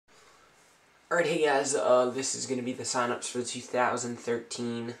Alright, hey guys, this is going to be the sign-ups for the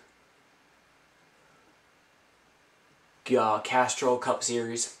 2013 Castrol Cup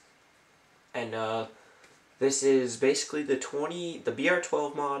series. And this is basically the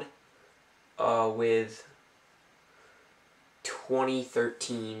BR12 mod with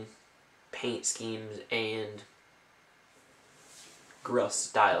 2013 paint schemes and grill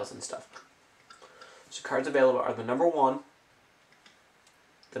styles and stuff. So cards available are the number 1,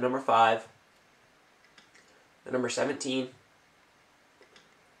 the number 5, the number 17,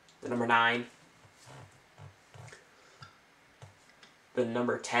 the number 9, the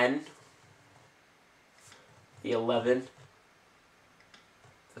number 10, the 11,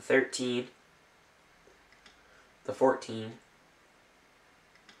 the 13, the 14,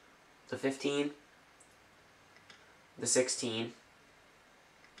 the 15, the 16,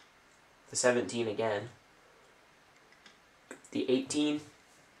 the 17 again, the 18,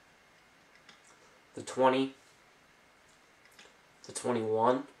 the 20, the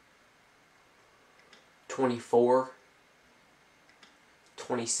 21, 24,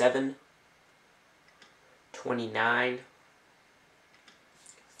 27, 29,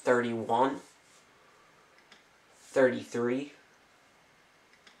 31, 33,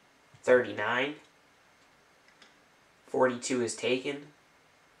 39, 42 is taken,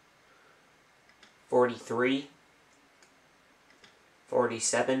 43,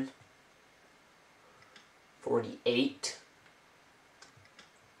 47, 48,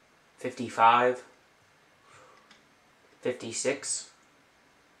 55, 56,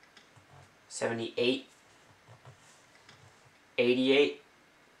 78, 88,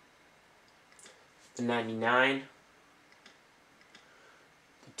 the 99,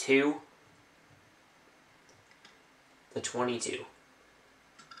 the 2, the 22.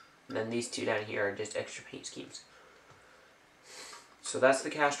 And then these two down here are just extra paint schemes. So that's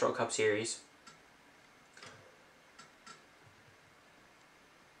the Castrol Cup series.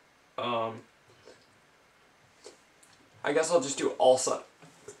 I guess I'll just do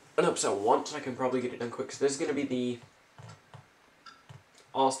an episode once. I can probably get it done quick. So this is going to be the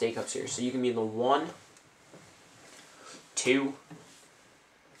AOSCT Cup series. So you can be in the 1, 2,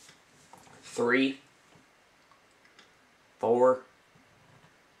 3, 4,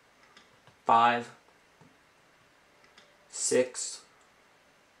 5, 6,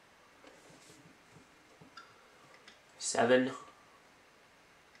 7,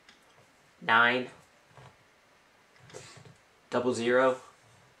 9, 00,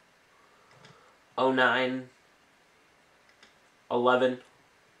 09, 11,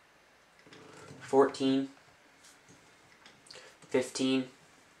 14, 15,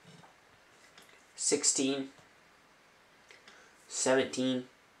 16, 17,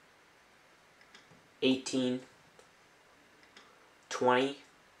 18, 20,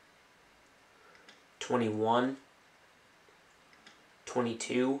 21,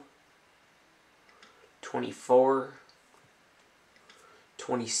 22, 24,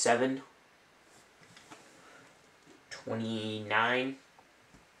 27, 29,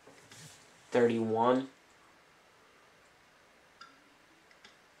 31,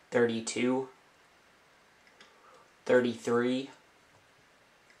 32, 33,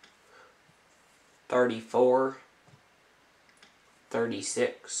 34,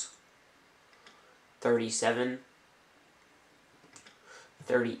 36, 37,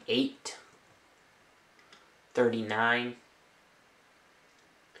 38, 39,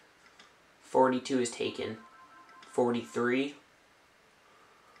 42 is taken, 43,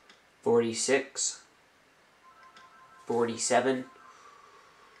 46, 47,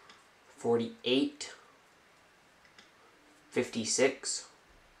 48, 56,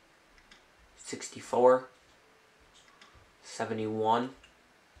 64, 71,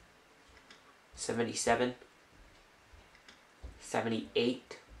 77,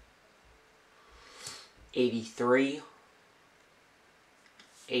 78, 83,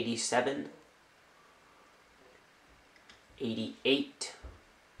 87, 88,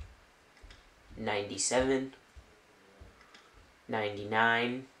 97,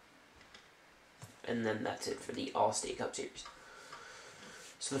 99, and then that's it for the AOSCT Cup series.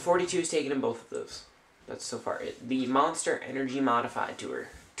 So the 42 is taken in both of those. That's so far it. The Monster Energy Modified Tour.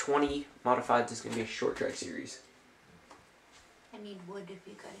 20 modifieds is going to be a short track series. I need wood if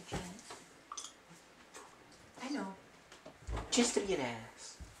you got a chance. I know. Just to be an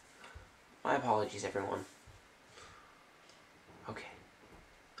ass. My apologies, everyone. Okay.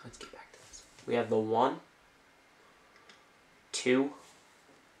 Let's get back to this. We have the 1, 2,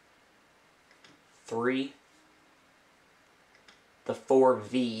 3, the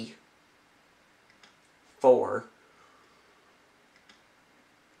 4V, 4,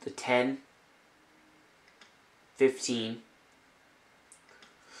 the 10, 15,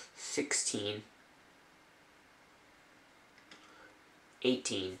 16,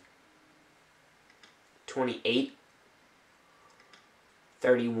 18, 28,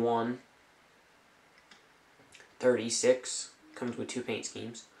 31, 36, comes with 2 paint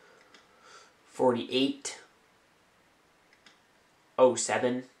schemes, 48,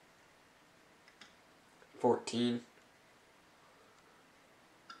 07, 14,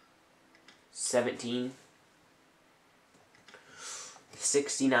 17,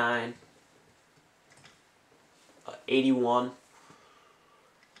 69, 81,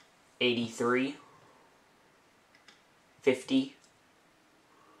 83, 50,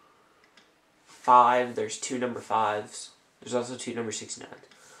 5, there's 2 number 5s, there's also 2 number 69s,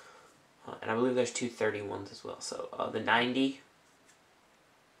 and I believe there's 2 31s as well, so the 90,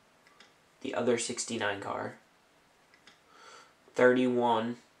 the other 69 car,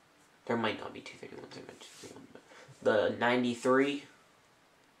 31, there might not be 2 31s, there might just be 1, but the 93,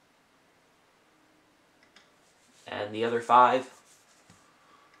 and the other 5,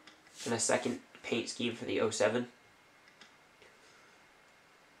 and a second paint scheme for the 07.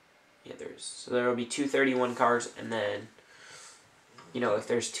 Yeah, so there will be 2 31 cars, and then, you know, if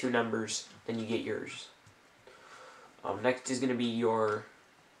there's 2 numbers, then you get yours. Next is going to be your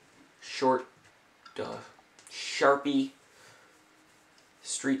short Sharpie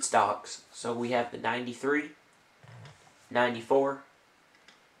street stocks. So we have the 93, 94,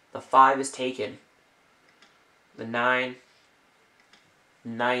 the 5 is taken, the 9,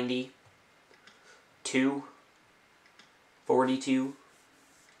 90, 2, 42,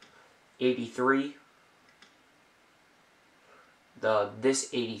 83, this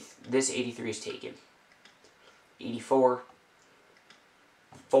 83 is taken, 84,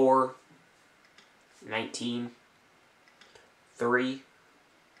 4, 19, 3,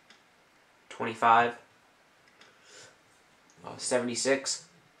 25, 76,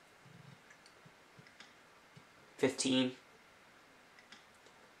 15,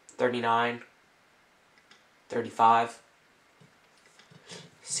 39, 35,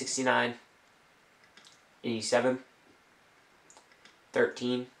 69, 87,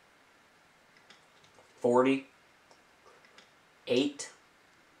 13, 40, 8,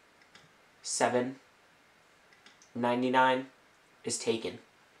 7, 99 is taken,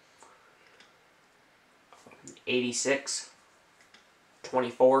 86,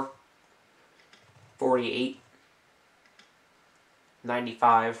 24, 48,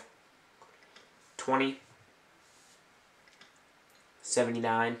 95, 20,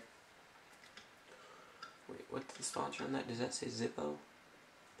 79. Wait, what's the sponsor on that? Does that say Zippo?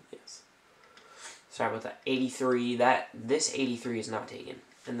 Yes. Sorry about that. 83. This 83 is not taken.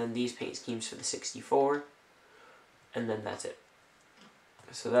 And then these paint schemes for the 64. And then that's it.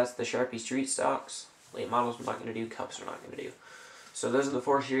 So that's the Sharpie Street Stocks. Late models we're not going to do. Cups we're not going to do. So those are the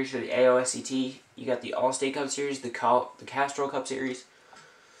 4 series for the AOSCT. You got the All-State Cup series, the Castrol Cup series,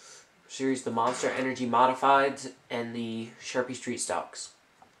 the Monster Energy Modifieds, and the Sharpie Street Stocks.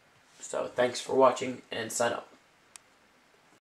 So thanks for watching, and sign up.